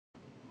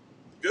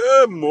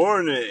Good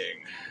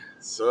morning.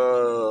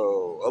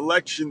 So,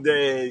 election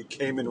day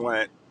came and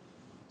went.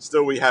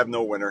 Still, we have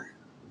no winner.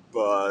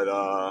 But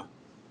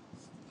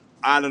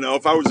I don't know.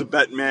 If I was a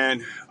bet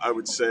man, I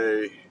would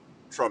say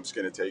Trump's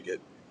going to take it.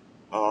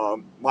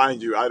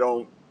 Mind you,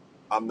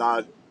 I'm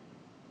not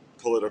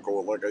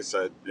political, like I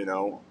said,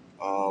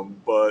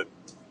 but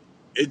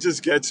it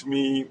just gets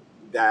me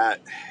that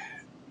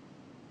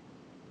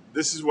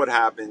this is what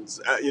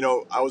happens. I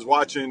was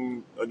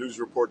watching a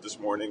news report this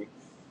morning,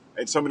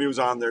 and somebody was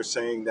on there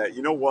saying that,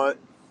 you know what?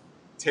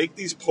 Take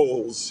these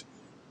polls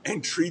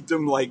and treat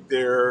them like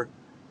they're,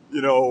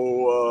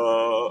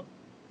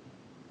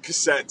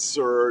 cassettes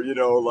or,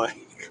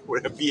 like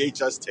whatever,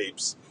 VHS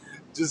tapes.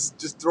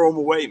 Just throw them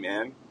away,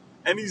 man.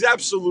 And he's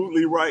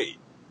absolutely right.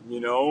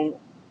 You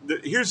know,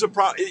 here's the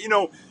problem.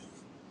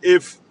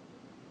 If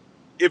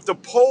if the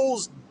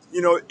polls,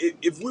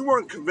 if we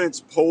weren't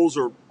convinced polls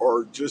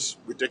are just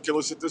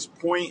ridiculous at this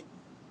point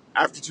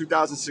after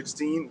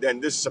 2016,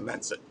 then this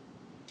cements it.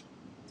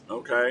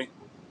 Okay.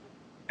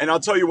 And I'll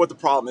tell you what the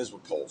problem is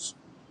with polls.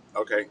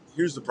 Okay.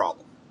 Here's the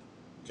problem.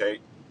 Okay.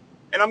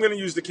 And I'm going to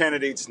use the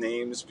candidates'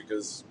 names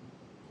because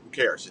who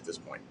cares at this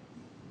point?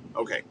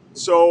 Okay.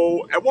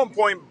 So at one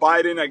point,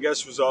 Biden, I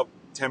guess, was up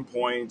 10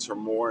 points or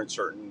more in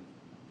certain,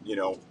 you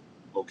know,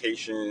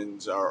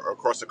 locations or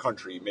across the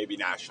country, maybe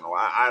national.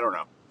 I don't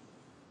know.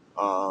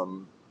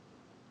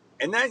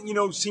 And that,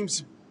 seems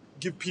to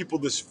give people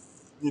this,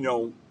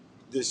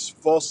 this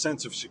false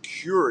sense of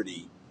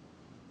security,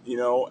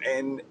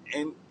 and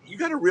you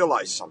got to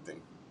realize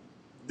something.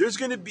 There's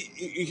going to be,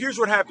 here's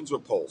what happens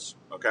with polls,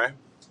 okay?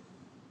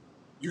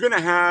 You're going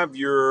to have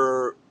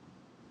your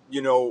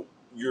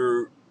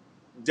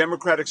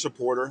Democratic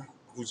supporter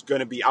who's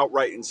going to be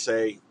outright and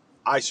say,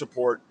 I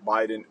support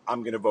Biden,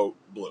 I'm going to vote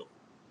blue.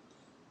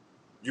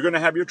 You're going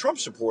to have your Trump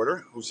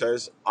supporter who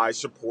says, I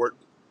support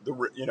the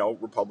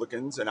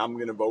Republicans and I'm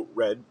going to vote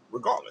red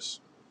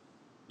regardless.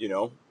 I'm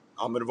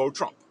going to vote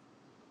Trump.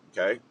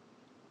 Okay.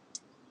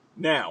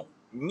 Now,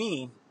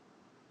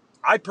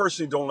 I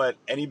personally don't let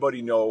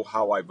anybody know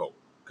how I vote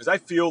because I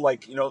feel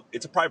like,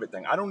 it's a private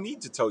thing. I don't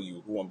need to tell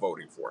you who I'm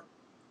voting for.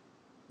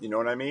 You know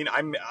what I mean?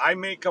 I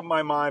make up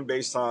my mind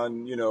based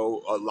on, a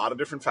lot of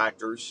different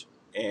factors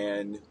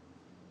and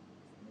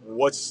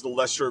what's the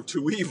lesser of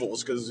two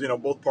evils because,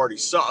 both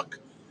parties suck.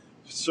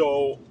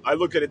 So I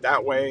look at it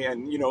that way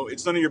and,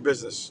 it's none of your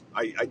business.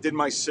 I did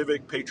my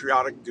civic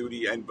patriotic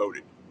duty and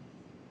voted.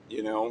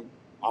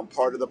 I'm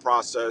part of the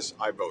process.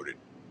 I voted.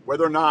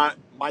 Whether or not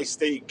my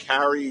state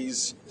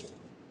carries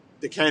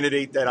the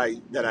candidate that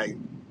I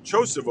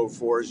chose to vote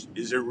for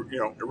is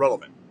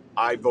irrelevant.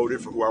 I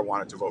voted for who I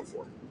wanted to vote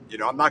for.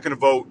 I'm not going to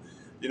vote,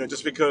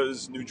 just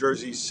because New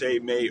Jersey say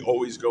may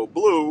always go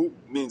blue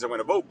means I'm going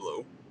to vote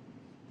blue.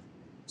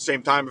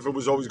 Same time, if it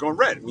was always going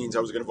red, it means I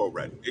was going to vote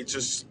red. It's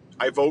just,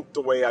 I vote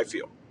the way I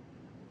feel.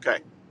 Okay.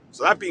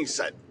 So that being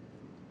said,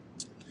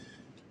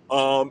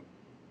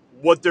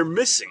 what they're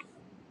missing,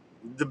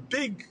 the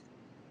big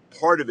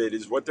part of it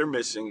is what they're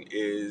missing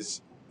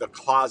is the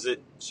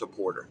closet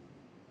supporter.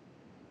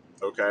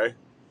 Okay.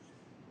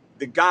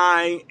 The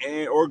guy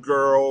or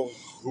girl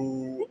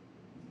who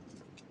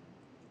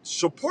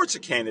supports a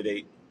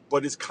candidate,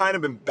 but is kind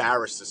of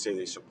embarrassed to say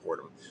they support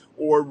him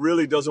or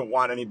really doesn't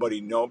want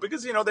anybody to know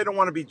because, they don't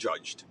want to be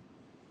judged.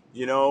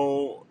 They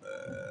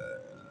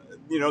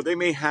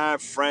may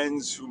have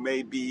friends who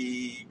may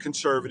be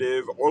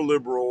conservative or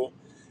liberal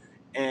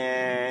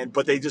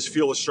but they just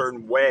feel a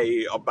certain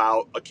way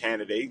about a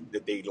candidate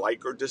that they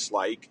like or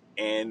dislike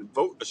and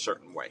vote a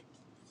certain way.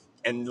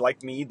 And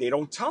like me, they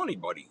don't tell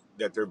anybody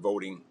that they're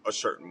voting a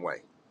certain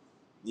way.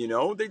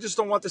 They just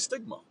don't want the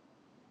stigma,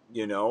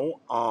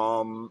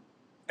 and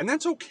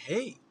that's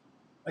okay.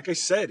 Like I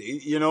said,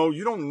 you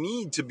don't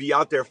need to be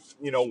out there,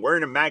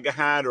 wearing a MAGA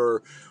hat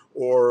or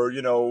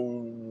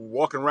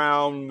walking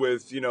around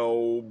with,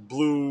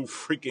 blue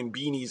freaking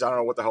beanies. I don't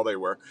know what the hell they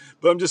wear,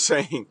 but I'm just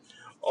saying,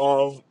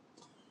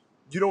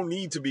 you don't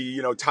need to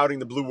be, touting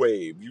the blue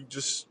wave. You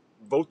just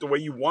vote the way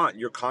you want.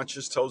 Your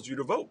conscience tells you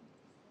to vote.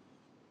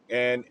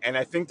 And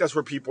I think that's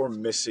where people are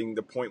missing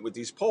the point with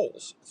these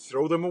polls.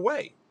 Throw them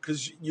away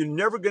because you're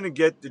never going to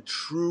get the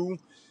true,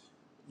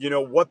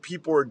 what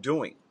people are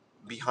doing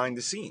behind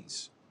the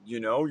scenes.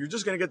 You're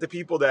just going to get the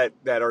people that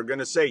are going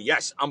to say,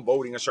 yes, I'm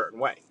voting a certain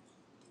way.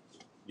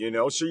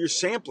 So your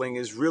sampling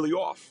is really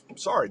off. I'm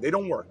sorry, they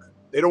don't work.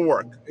 They don't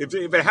work. If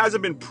it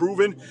hasn't been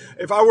proven,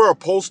 if I were a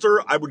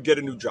pollster, I would get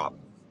a new job.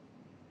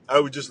 I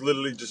would just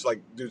literally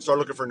start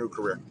looking for a new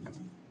career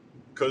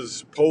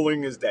because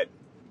polling is dead.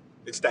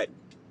 It's dead.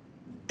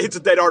 It's a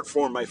dead art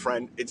form, my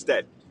friend. It's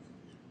dead.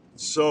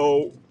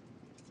 So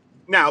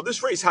now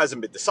this race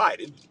hasn't been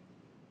decided.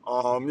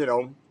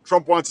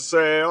 Trump wants to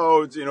say,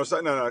 oh,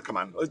 no, come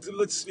on.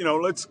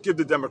 Let's give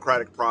the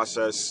democratic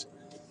process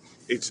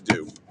its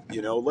due.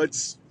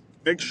 Let's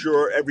make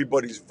sure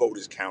everybody's vote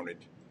is counted.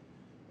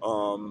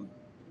 And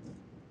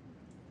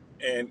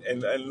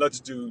let's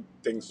do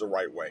things the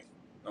right way.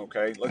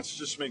 Okay, let's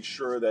just make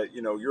sure that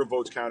your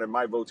vote's counted,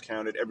 my vote's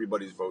counted,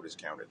 everybody's vote is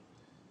counted.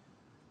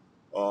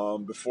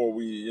 before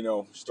we,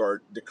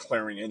 start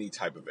declaring any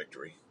type of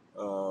victory.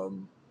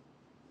 Um,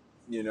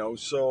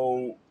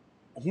 so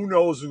who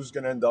knows who's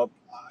going to end up?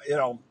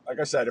 Like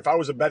I said, if I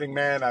was a betting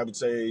man, I would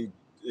say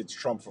it's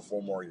Trump for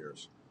 4 more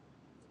years,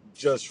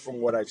 just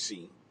from what I've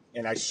seen.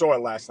 And I saw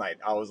it last night.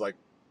 I was like,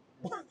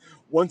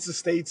 once the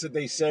states that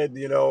they said,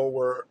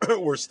 were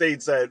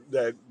states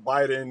that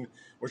Biden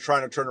was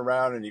trying to turn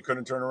around and he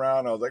couldn't turn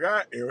around, I was like, all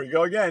right, here we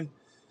go again.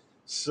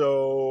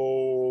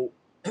 So,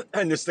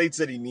 and the states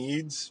that he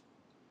needs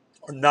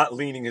are not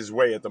leaning his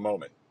way at the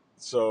moment.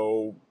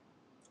 So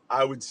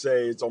I would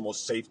say it's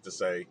almost safe to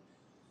say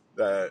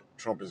that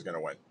Trump is going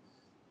to win.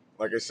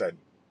 Like I said,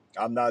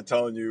 I'm not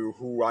telling you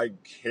who I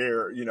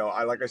care.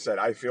 Like I said,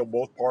 I feel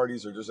both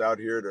parties are just out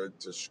here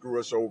to screw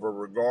us over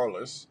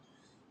regardless.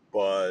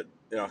 But,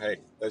 hey,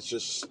 that's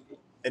just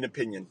an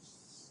opinion.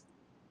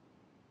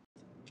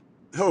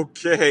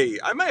 Okay,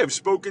 I may have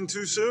spoken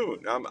too soon.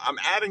 I'm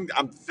adding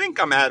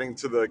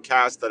to the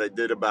cast that I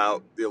did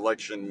about the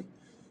election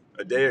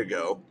a day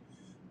ago.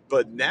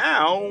 But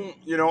now,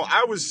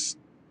 I was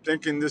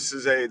thinking this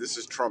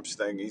is Trump's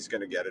thing. He's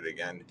going to get it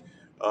again.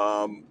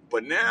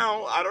 But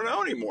now I don't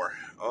know anymore.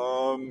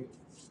 All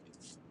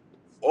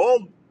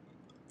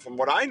from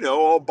what I know,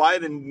 all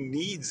Biden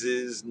needs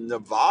is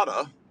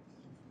Nevada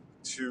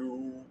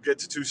to get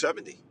to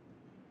 270.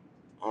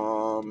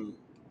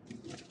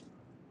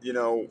 You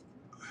know,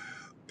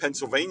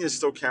 Pennsylvania's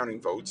still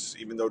counting votes,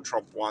 even though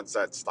Trump wants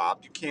that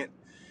stopped. You can't,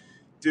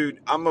 dude.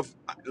 I'm a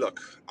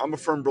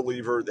firm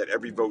believer that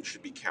every vote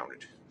should be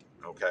counted.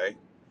 Okay,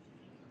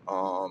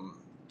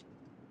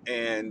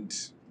 and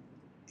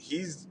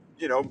he's,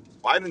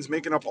 Biden's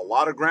making up a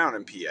lot of ground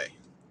in PA.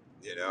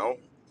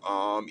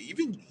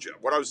 Even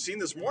what I was seeing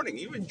this morning,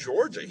 even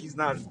Georgia, he's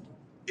not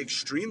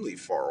extremely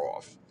far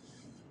off.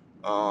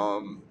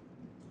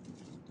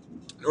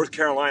 North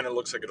Carolina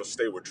looks like it'll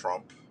stay with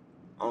Trump.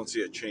 I don't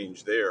see a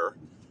change there.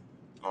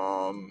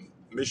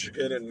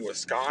 Michigan and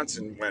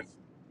Wisconsin went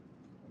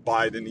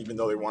Biden, even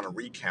though they want to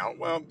recount.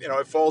 Well,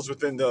 it falls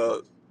within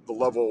the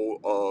level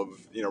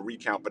of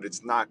recount, but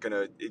it's not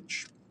gonna.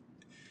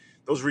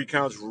 Those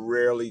recounts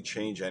rarely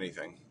change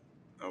anything.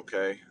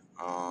 Okay.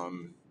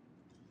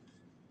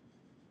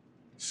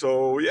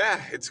 So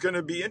yeah, it's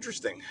gonna be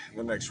interesting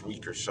the next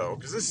week or so,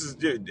 because this is,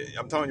 dude,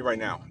 I'm telling you right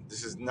now,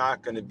 this is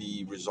not gonna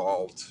be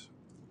resolved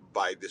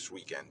by this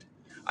weekend.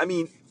 I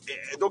mean,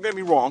 don't get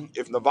me wrong.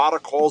 If Nevada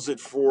calls it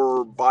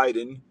for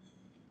Biden,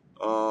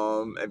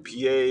 and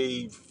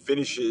PA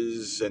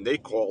finishes and they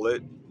call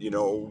it,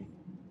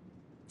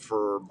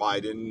 for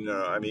Biden,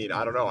 I mean,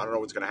 I don't know. I don't know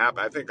what's going to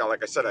happen. I think,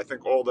 like I said, I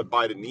think all that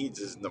Biden needs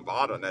is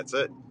Nevada, and that's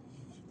it.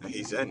 And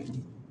he's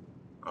in.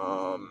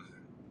 Um,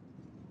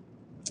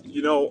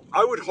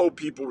 I would hope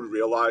people would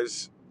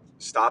realize,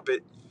 stop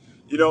it.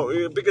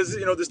 Because,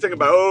 this thing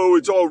about, oh,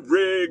 it's all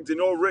rigged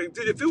and all rigged.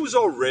 Dude, if it was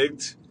all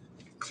rigged,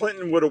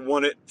 Clinton would have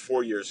won it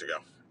 4 years ago.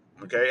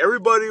 Okay,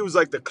 everybody was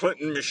like the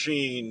Clinton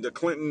machine, the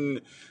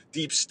Clinton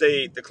deep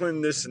state, the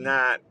Clinton this and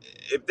that.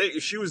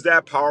 If she was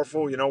that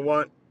powerful, you know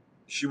what?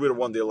 She would have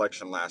won the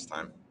election last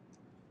time.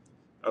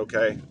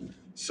 Okay,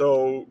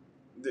 so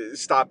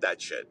stop that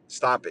shit.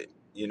 Stop it.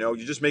 You're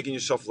just making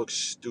yourself look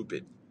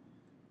stupid.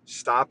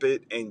 Stop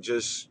it and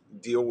just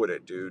deal with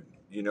it, dude.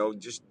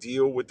 Just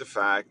deal with the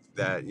fact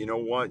that,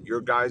 what, your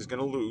guy's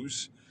gonna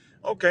lose.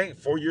 Okay,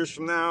 4 years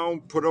from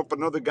now, put up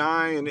another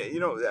guy, and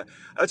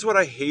that's what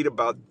I hate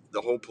about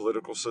the whole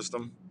political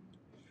system.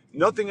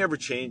 Nothing ever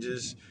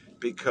changes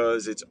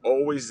because it's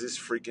always this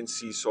freaking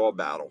seesaw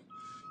battle.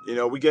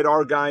 We get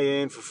our guy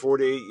in for 4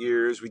 to 8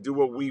 years, we do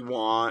what we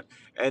want,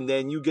 and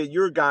then you get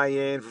your guy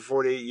in for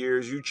 4 to 8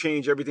 years, you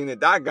change everything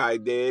that guy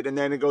did, and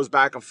then it goes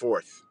back and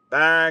forth.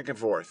 Back and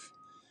forth.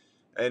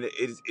 And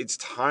it's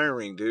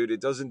tiring, dude.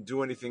 It doesn't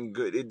do anything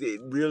good.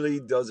 It really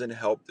doesn't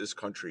help this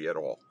country at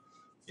all.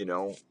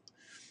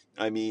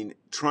 I mean,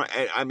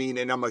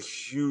 and I'm a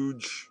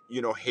huge,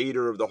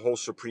 hater of the whole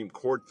Supreme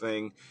Court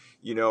thing.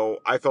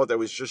 I thought that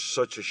was just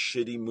such a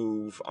shitty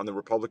move on the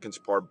Republicans'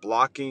 part,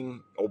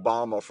 blocking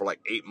Obama for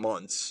like 8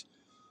 months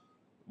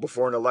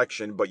before an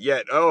election. But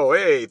yet,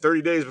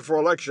 30 days before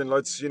election,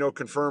 let's,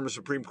 confirm a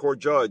Supreme Court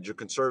judge, a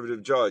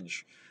conservative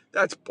judge.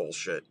 That's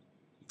bullshit.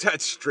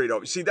 That's straight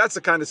up. See, that's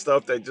the kind of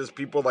stuff that just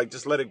people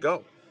just let it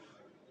go.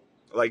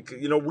 Like,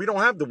 we don't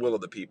have the will of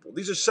the people.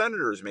 These are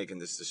senators making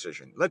this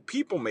decision. Let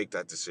people make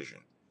that decision.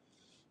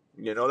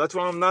 That's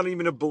why I'm not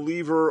even a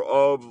believer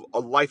of a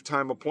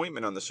lifetime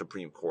appointment on the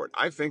Supreme Court.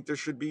 I think there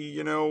should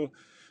be, no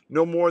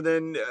more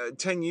than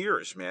 10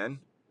 years, man.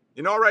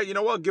 All right, you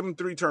know what? Give them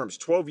 3 terms,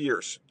 12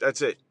 years.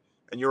 That's it.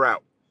 And you're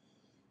out.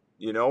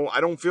 I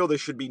don't feel there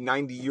should be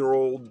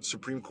 90-year-old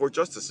Supreme Court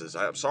justices.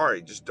 I'm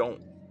sorry, just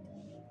don't.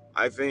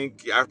 I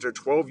think after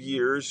 12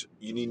 years,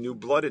 you need new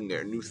blood in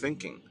there, new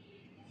thinking.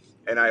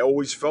 And I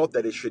always felt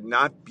that it should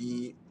not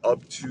be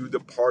up to the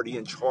party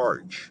in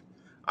charge.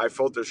 I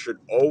felt there should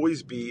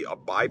always be a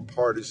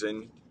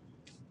bipartisan,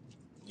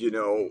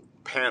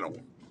 panel,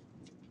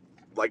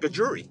 like a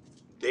jury.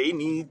 They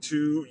need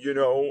to,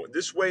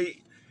 this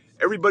way,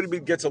 everybody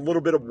gets a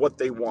little bit of what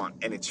they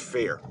want, and it's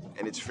fair.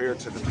 And it's fair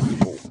to the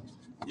people.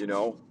 you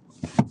know,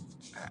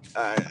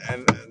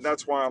 and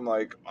that's why I'm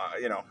like,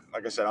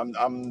 like I said,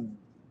 I'm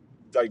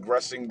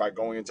digressing by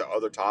going into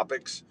other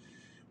topics.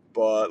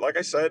 But like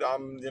I said,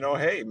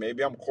 hey,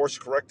 maybe I'm course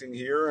correcting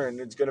here, and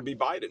it's going to be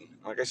Biden.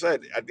 Like I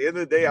said, at the end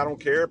of the day, I don't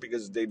care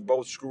because they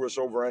both screw us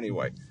over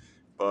anyway.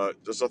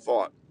 But just a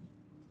thought.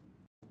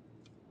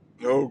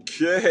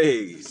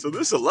 Okay, so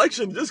this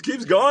election just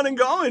keeps going and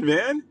going,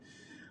 man.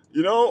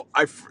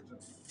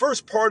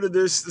 First part of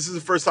this is the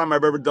first time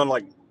I've ever done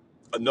like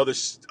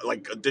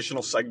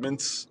additional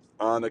segments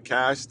on the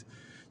cast.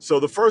 So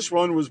the first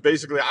one was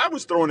basically I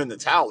was throwing in the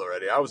towel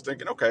already. I was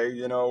thinking, okay,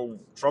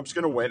 Trump's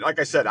going to win. Like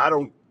I said, I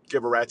don't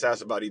give a rat's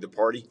ass about either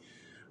party.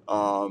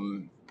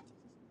 Um,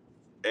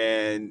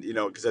 and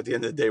because at the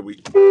end of the day,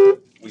 we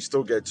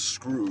still get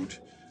screwed.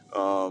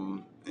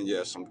 And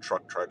yeah, some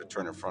truck tried to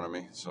turn in front of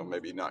me, so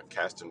maybe not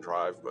cast and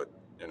drive, but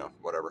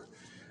whatever.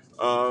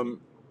 Um,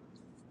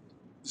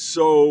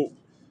 so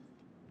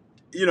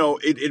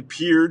it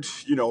appeared,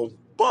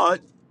 but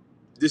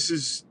this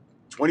is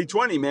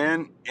 2020,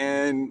 man,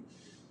 and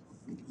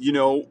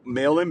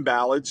mail-in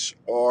ballots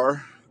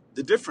are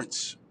the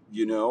difference,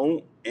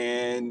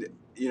 and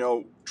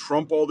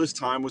Trump all this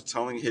time was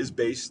telling his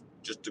base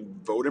just to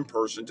vote in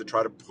person to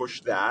try to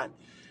push that,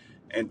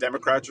 and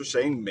Democrats are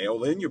saying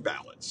mail in your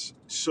ballots.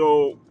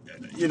 So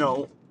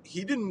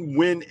he didn't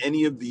win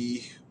any of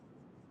the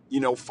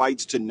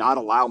fights to not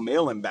allow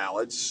mail-in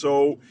ballots.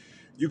 So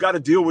you got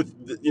to deal with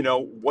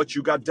what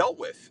you got dealt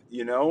with,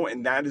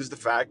 and that is the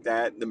fact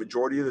that the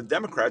majority of the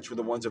Democrats were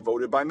the ones that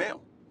voted by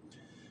mail.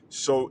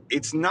 So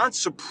it's not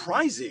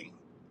surprising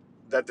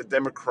that the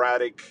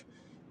Democratic,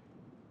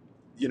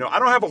 I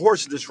don't have a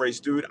horse in this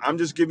race, dude. I'm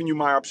just giving you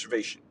my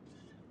observation.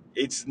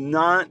 It's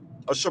not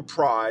a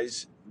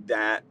surprise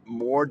that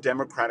more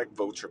Democratic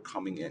votes are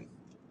coming in,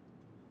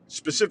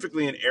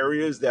 specifically in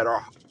areas that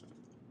are,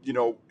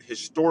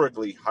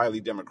 historically highly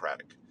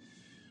Democratic.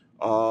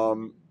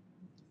 The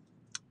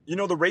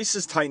race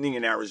is tightening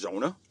in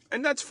Arizona,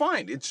 and that's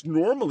fine. It's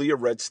normally a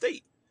red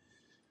state,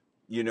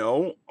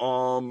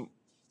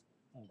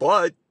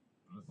 but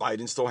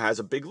Biden still has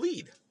a big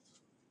lead.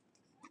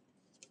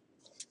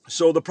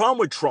 So the problem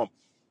with Trump,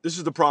 this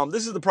is the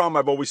problem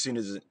I've always seen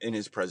in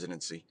his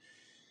presidency.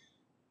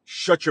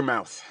 Shut your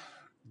mouth.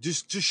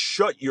 Just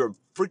shut your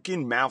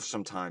freaking mouth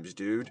sometimes,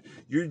 dude.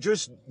 You're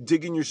just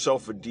digging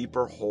yourself a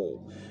deeper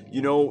hole.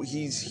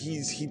 He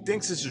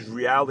thinks this is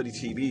reality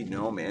TV.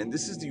 No, man,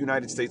 this is the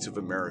United States of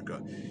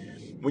America.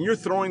 When you're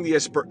throwing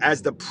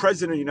as the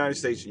president of the United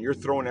States, and you're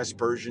throwing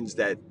aspersions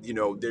that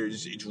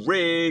it's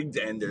rigged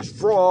and there's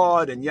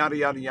fraud and yada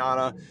yada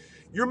yada,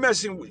 you're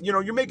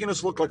making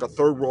us look like a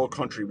third world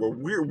country where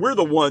we're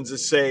the ones that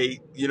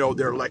say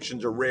their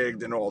elections are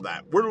rigged and all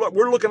that.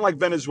 We're looking like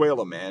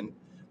Venezuela, man.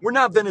 We're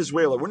not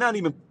Venezuela. We're not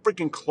even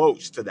freaking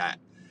close to that.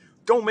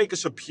 Don't make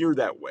us appear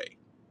that way.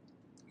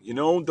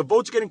 The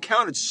votes getting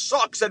counted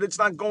sucks that it's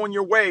not going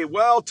your way.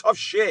 Well, tough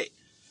shit.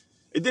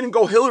 It didn't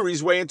go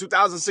Hillary's way in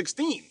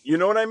 2016. You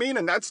know what I mean?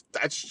 And that's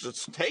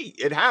just, hey,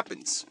 it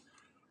happens.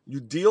 You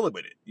deal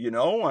with it,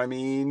 I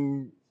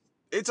mean,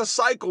 it's a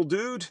cycle,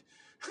 dude.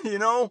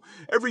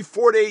 Every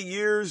 4 to 8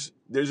 years,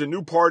 there's a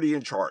new party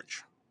in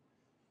charge.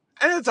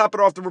 And to top it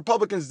off, the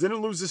Republicans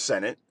didn't lose the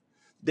Senate.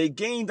 They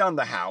gained on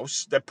the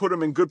House. That put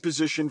them in good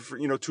position for,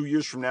 2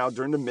 years from now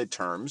during the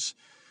midterms.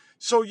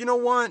 So you know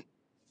what?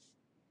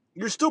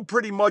 You're still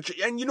pretty much,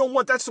 and you know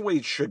what? That's the way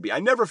it should be. I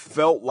never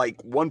felt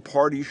like one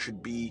party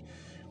should be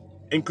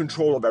in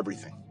control of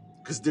everything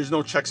because there's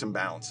no checks and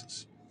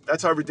balances.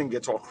 That's how everything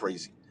gets all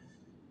crazy.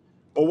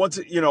 But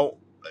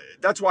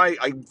that's why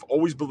I've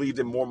always believed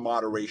in more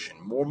moderation,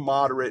 more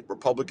moderate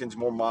Republicans,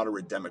 more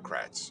moderate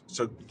Democrats.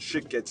 So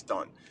shit gets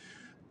done.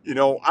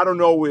 I don't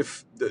know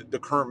if the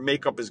current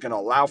makeup is going to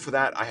allow for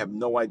that. I have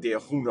no idea.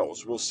 Who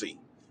knows? We'll see.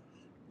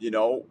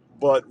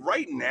 But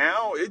right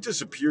now, it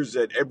just appears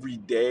that every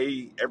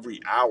day,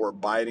 every hour,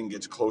 Biden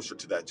gets closer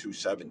to that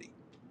 270.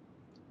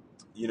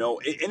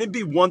 And it'd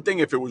be one thing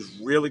if it was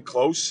really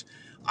close.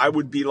 I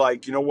would be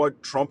like, you know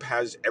what? Trump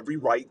has every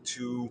right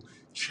to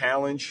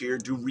challenge here,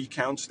 do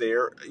recounts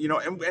there,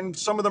 and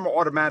some of them are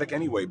automatic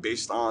anyway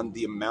based on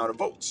the amount of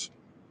votes.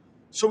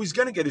 So he's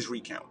going to get his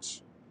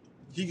recounts.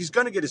 He's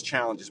going to get his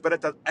challenges. But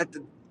at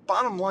the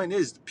bottom line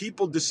is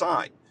people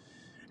decide.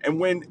 And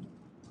when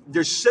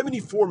there's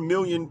 74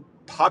 million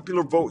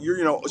popular vote,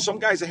 some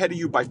guy's ahead of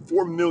you by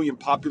 4 million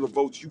popular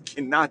votes, you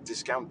cannot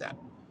discount that.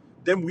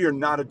 Then we are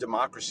not a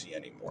democracy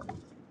anymore.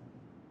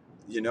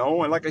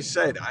 And like I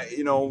said,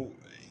 I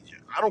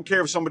don't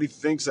care if somebody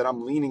thinks that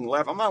I'm leaning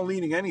left. I'm not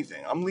leaning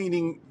anything. I'm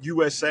leaning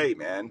USA,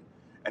 man.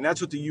 And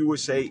that's what the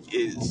USA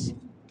is.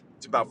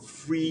 It's about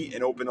free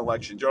and open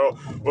elections.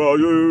 Well,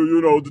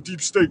 the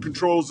deep state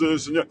controls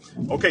this. And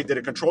okay, did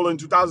it control it in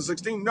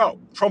 2016? No.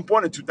 Trump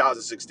won in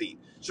 2016.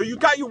 So you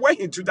got your way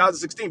in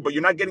 2016, but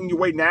you're not getting your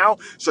way now.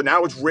 So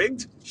now it's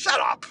rigged? Shut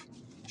up.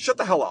 Shut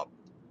the hell up.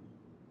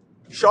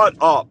 Shut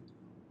up.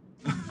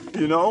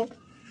 I'm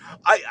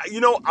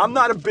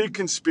not a big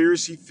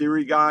conspiracy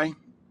theory guy.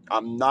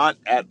 I'm not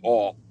at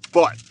all.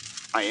 But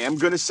I am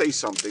going to say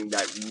something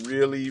that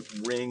really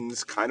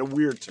rings kind of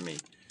weird to me.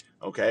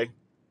 Okay.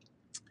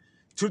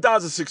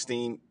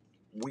 2016,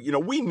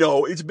 we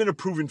know it's been a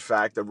proven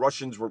fact that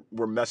Russians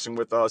were messing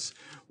with us,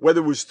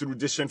 whether it was through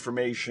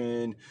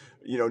disinformation,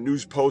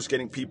 news posts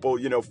getting people,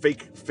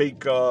 fake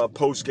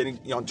posts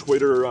getting on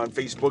Twitter, on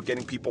Facebook,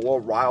 getting people all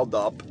riled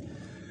up.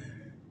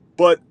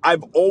 But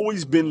I've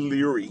always been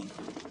leery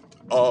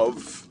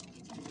of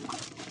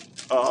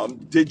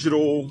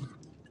digital,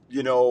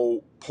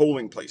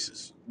 polling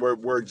places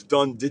where it's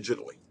done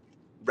digitally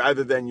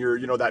rather than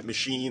that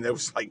machine that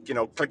was like,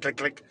 click, click,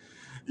 click.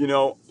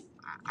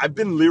 I've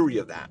been leery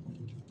of that.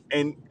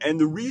 And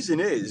the reason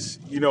is,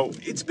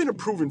 it's been a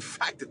proven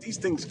fact that these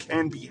things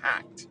can be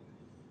hacked.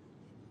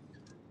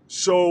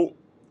 So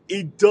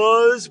it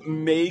does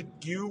make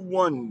you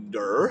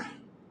wonder.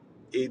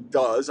 It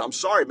does. I'm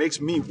sorry, it makes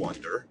me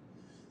wonder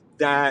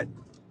that,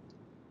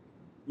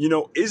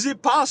 is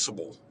it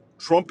possible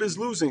Trump is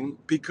losing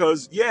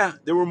because,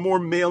 there were more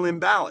mail-in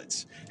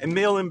ballots, and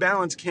mail-in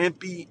ballots can't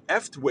be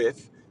effed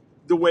with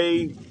the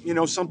way,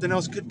 something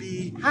else could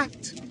be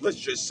hacked, let's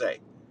just say.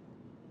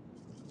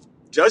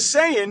 Just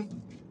saying,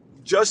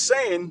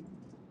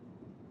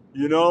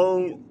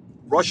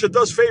 Russia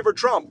does favor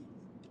Trump.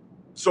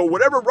 So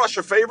whatever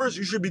Russia favors,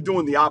 you should be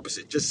doing the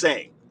opposite, just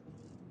saying.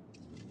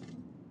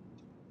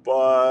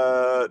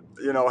 But,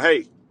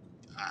 hey,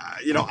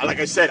 like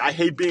I said, I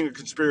hate being a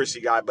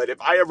conspiracy guy, but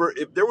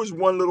if there was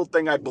one little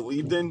thing I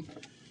believed in,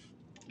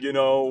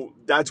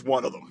 that's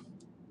one of them.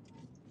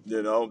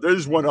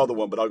 There's one other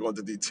one, but I'll go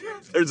into detail.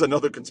 There's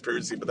another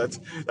conspiracy, but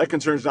that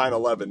concerns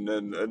 9/11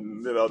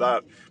 and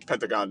that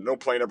Pentagon. No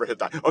plane ever hit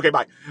that. Okay,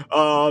 bye.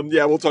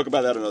 We'll talk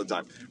about that another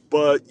time.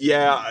 But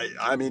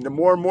I mean, the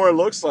more and more it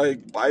looks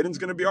like Biden's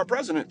going to be our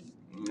president.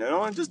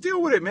 And just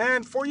deal with it,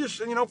 man. 4 years,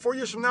 4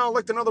 years from now,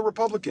 elect another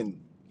Republican.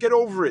 Get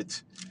over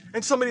it.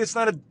 And somebody that's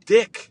not a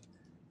dick.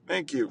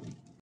 Thank you.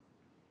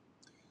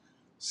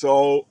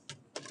 So,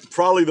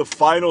 probably the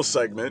final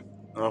segment.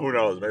 Who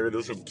knows? Maybe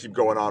this will keep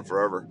going on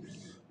forever.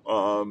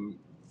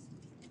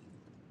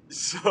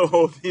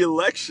 So the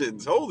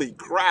elections, holy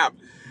crap.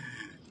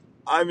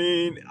 I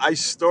mean, I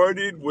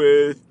started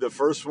with the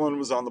first one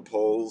was on the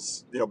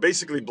polls,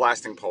 basically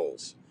blasting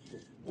polls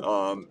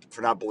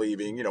for not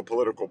believing,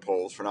 political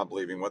polls for not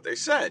believing what they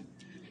said.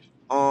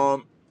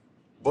 But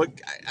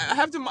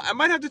I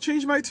might have to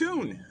change my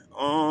tune.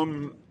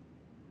 For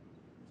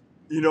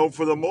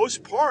the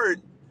most part,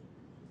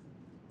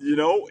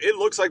 it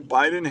looks like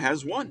Biden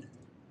has won.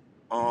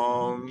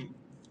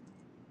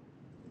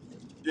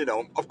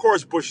 Of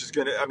course Bush is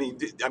gonna.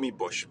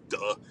 Bush.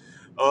 Duh.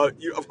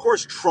 Of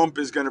course Trump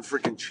is gonna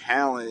freaking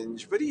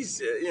challenge, but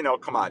he's.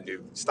 Come on,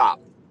 dude.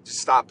 Stop. Just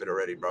stop it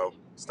already, bro.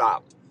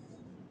 Stop.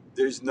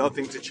 There's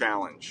nothing to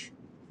challenge.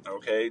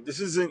 Okay, this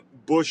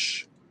isn't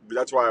Bush.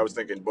 That's why I was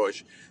thinking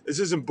Bush. This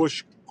isn't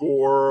Bush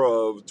Gore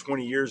of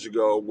 20 years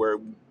ago, where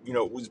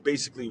it was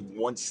basically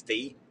one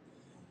state.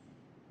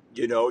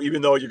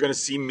 Even though you're going to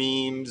see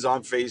memes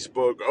on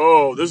Facebook,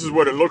 oh, this is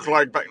what it looked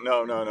like back.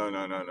 No,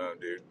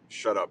 dude.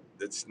 Shut up.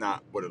 It's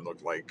not what it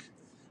looked like.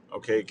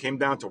 Okay, it came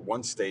down to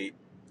one state,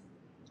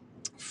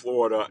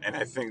 Florida, and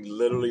I think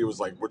literally it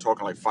was we're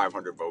talking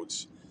 500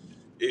 votes.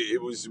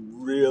 It was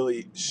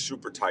really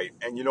super tight.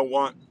 And you know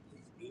what?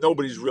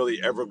 Nobody's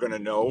really ever going to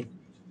know.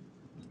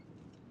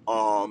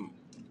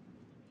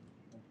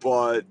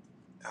 But,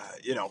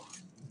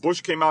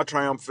 Bush came out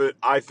triumphant.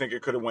 I think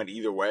it could have went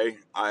either way.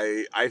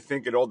 I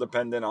think it all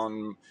depended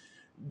on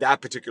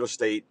that particular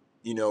state,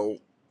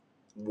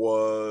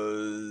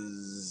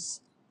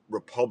 was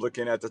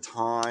Republican at the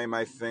time,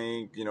 I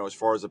think, as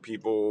far as the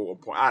people,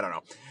 I don't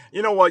know.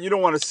 You know what? You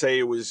don't want to say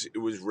it was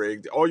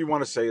rigged. All you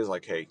want to say is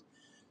hey,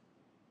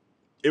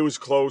 it was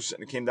close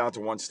and it came down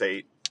to one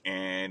state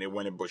and it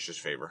went in Bush's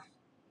favor.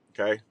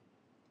 Okay?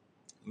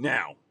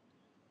 Now,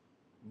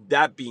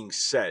 that being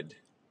said,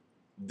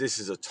 this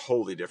is a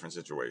totally different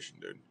situation,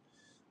 dude.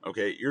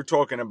 Okay, you're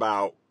talking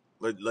about,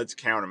 let's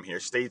count them here,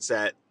 states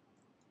that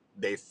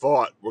they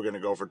thought were going to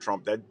go for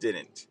Trump that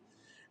didn't.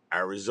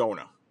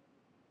 Arizona,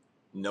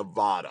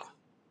 Nevada,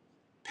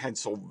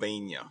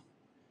 Pennsylvania,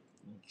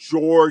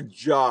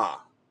 Georgia,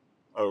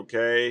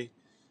 okay?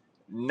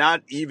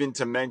 Not even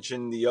to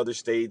mention the other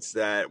states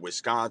that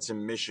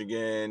Wisconsin,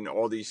 Michigan,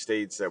 all these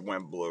states that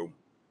went blue.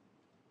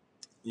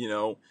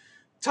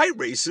 Tight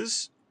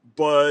races,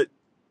 but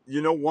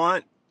you know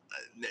what?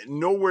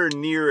 Nowhere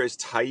near as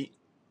tight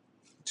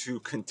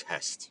to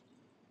contest.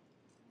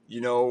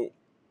 You're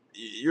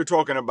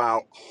talking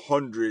about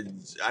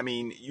hundreds. I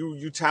mean,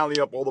 you tally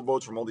up all the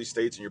votes from all these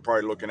states and you're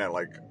probably looking at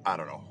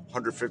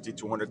 150,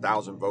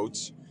 200,000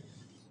 votes.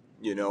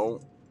 No,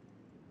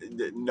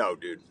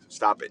 dude,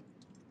 stop it.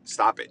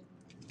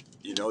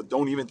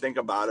 Don't even think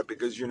about it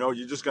because, you're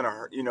just going to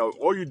hurt,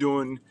 all you're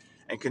doing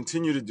and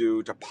continue to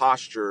do to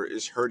posture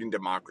is hurting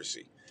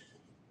democracy,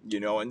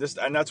 and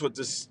that's what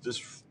this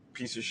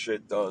piece of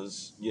shit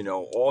does.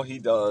 All he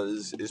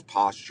does is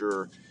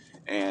posture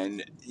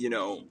and,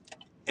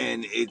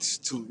 and it's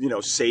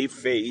to, save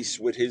face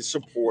with his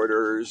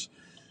supporters.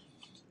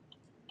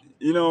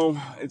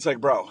 It's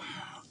bro,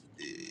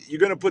 you're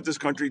going to put this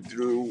country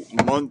through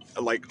and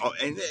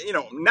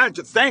not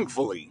just,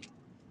 thankfully,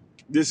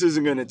 this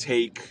isn't going to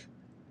take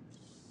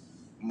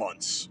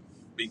months,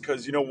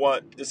 because you know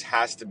what, this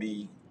has to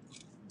be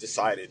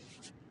decided,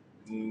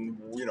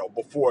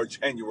 before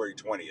January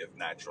 20th,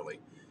 naturally.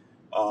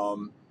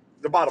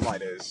 The bottom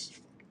line is,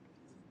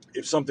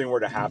 if something were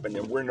to happen,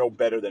 and we're no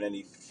better than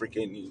any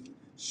freaking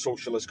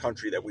socialist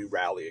country that we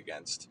rally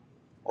against,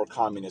 or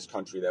communist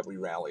country that we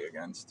rally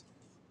against,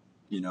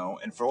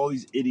 and for all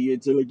these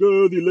idiots that are like,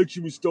 oh, the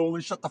election was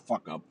stolen, shut the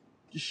fuck up.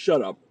 Just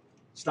shut up.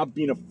 Stop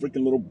being a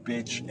freaking little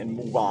bitch and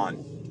move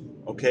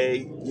on.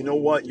 Okay? You know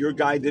what? Your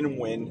guy didn't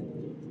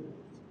win.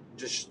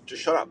 Just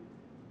shut up.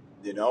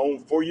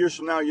 4 years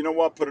from now, you know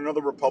what? Put another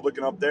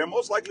Republican up there.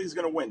 Most likely he's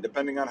going to win,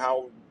 depending on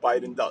how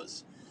Biden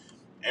does.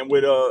 And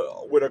with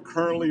a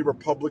currently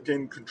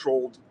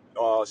Republican-controlled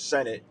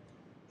Senate,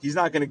 he's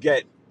not going to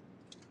get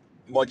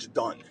much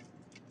done.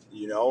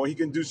 He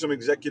can do some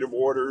executive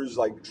orders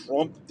like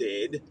Trump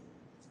did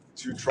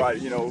to try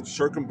to,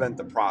 circumvent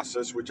the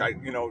process, which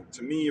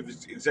to me, if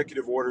it's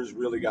executive orders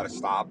really got to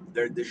stop.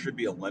 There should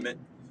be a limit.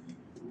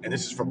 And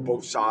this is from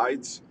both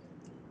sides.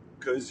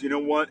 Because you know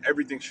what?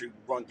 Everything should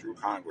run through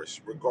Congress,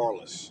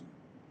 regardless.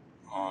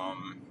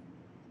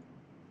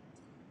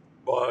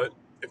 But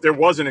if there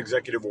was an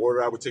executive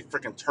order, I would say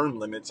freaking term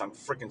limits on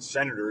freaking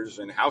senators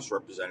and House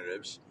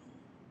representatives.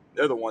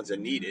 They're the ones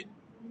that need it.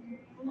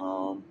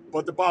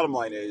 But the bottom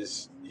line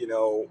is,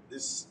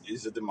 this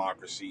is a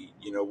democracy.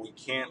 We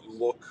can't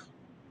look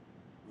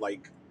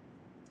like,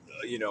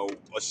 a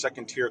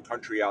second tier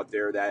country out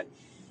there that,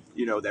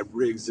 that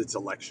rigs its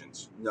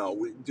elections.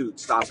 No, dude,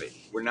 stop it.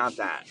 We're not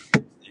that.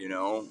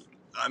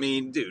 I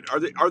mean, dude,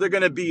 are there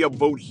going to be a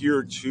vote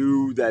here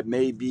too that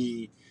may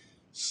be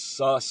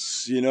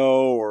sus,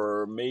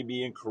 or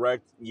maybe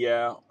incorrect?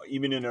 Yeah,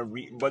 even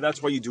but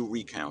that's why you do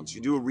recounts.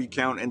 You do a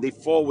recount, and they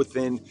fall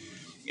within.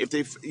 If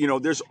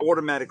there's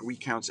automatic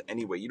recounts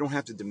anyway. You don't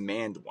have to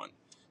demand one.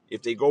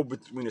 If they go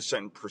between a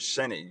certain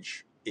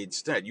percentage,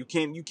 instead, you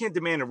can't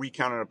demand a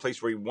recount in a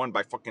place where you won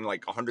by fucking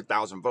like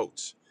 100,000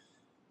 votes.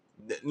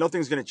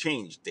 Nothing's going to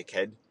change,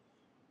 dickhead.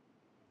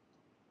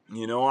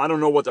 I don't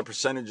know what the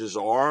percentages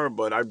are,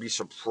 but I'd be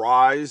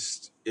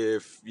surprised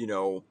if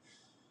it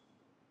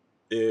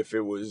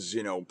was,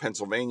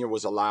 Pennsylvania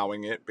was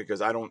allowing it,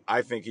 because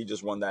I think he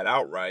just won that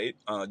outright.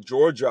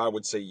 Georgia, I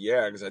would say,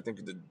 yeah, because I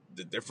think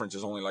the difference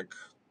is only like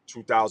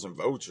 2,000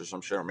 votes or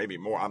some shit, or maybe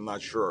more. I'm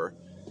not sure.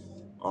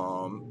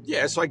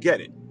 Yeah, so I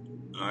get it.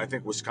 I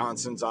think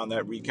Wisconsin's on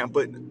that recount,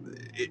 but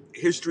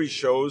history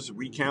shows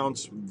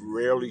recounts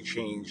rarely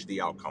change the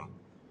outcome.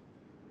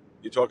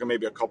 You're talking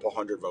maybe a couple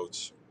hundred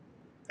votes.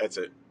 That's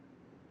it.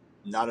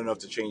 Not enough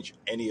to change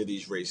any of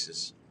these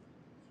races.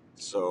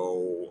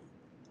 So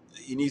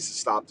he needs to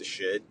stop the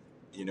shit,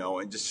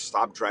 and just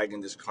stop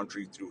dragging this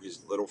country through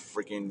his little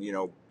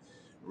freaking,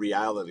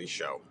 reality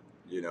show,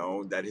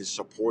 that his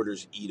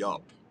supporters eat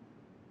up.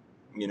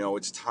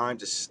 It's time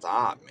to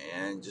stop,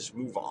 man. Just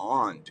move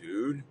on,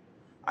 dude.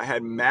 I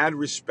had mad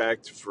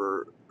respect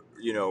for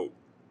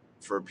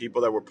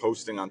people that were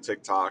posting on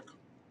TikTok,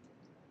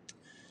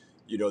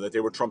 that they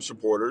were Trump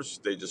supporters.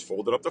 They just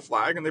folded up the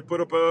flag and they put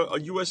up a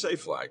USA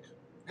flag.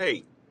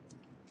 Hey,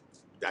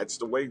 that's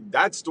the way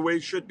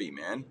it should be,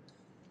 man.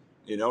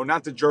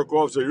 Not to jerk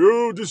off, say,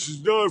 oh, this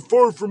is not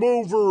far from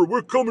over.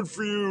 We're coming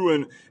for you.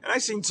 And I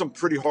seen some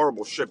pretty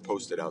horrible shit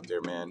posted out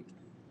there, man.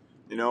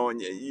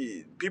 And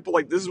people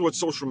like, this is what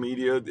social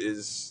media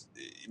is.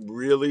 It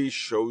really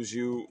shows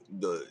you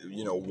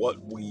what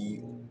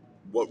we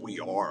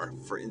are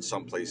in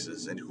some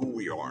places, and who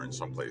we are in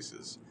some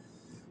places.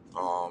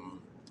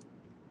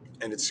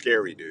 And it's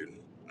scary, dude.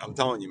 I'm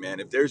telling you, man,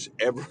 if there's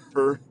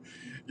ever,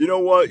 you know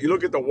what? You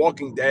look at The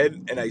Walking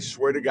Dead, and I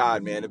swear to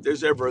God, man, if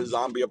there's ever a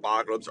zombie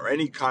apocalypse or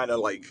any kind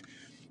of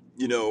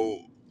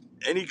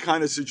any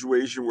kind of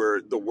situation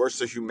where the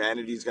worst of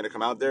humanity is going to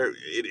come out there,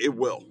 it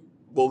will.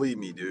 Believe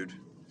me, dude.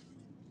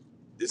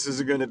 This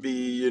isn't going to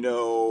be,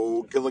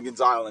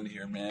 Gilligan's Island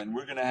here, man.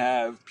 We're going to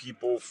have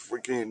people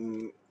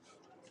freaking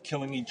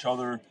killing each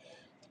other,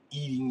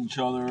 eating each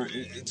other.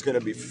 It's going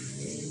to be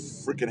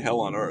freaking hell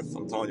on earth.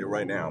 I'm telling you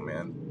right now,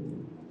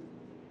 man.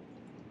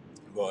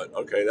 But,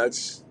 okay,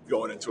 that's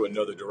going into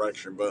another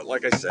direction. But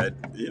like I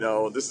said,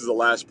 this is the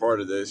last part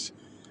of this.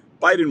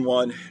 Biden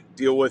won.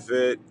 Deal with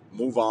it.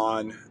 Move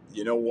on.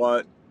 You know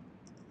what?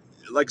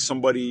 Like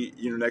somebody,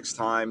 next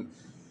time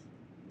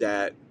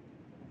that,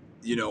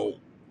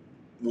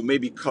 will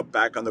maybe cut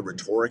back on the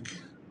rhetoric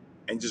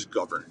and just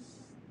govern.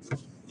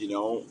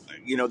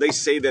 They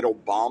say that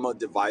Obama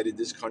divided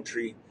this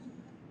country.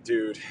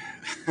 Dude,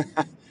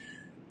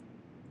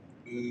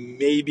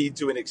 maybe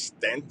to an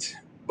extent,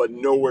 but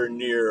nowhere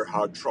near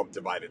how Trump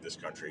divided this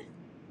country.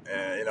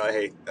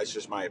 Hey, that's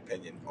just my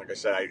opinion. Like I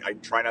said, I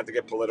try not to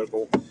get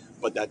political,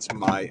 but that's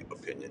my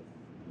opinion.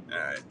 All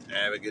right,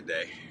 have a good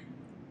day.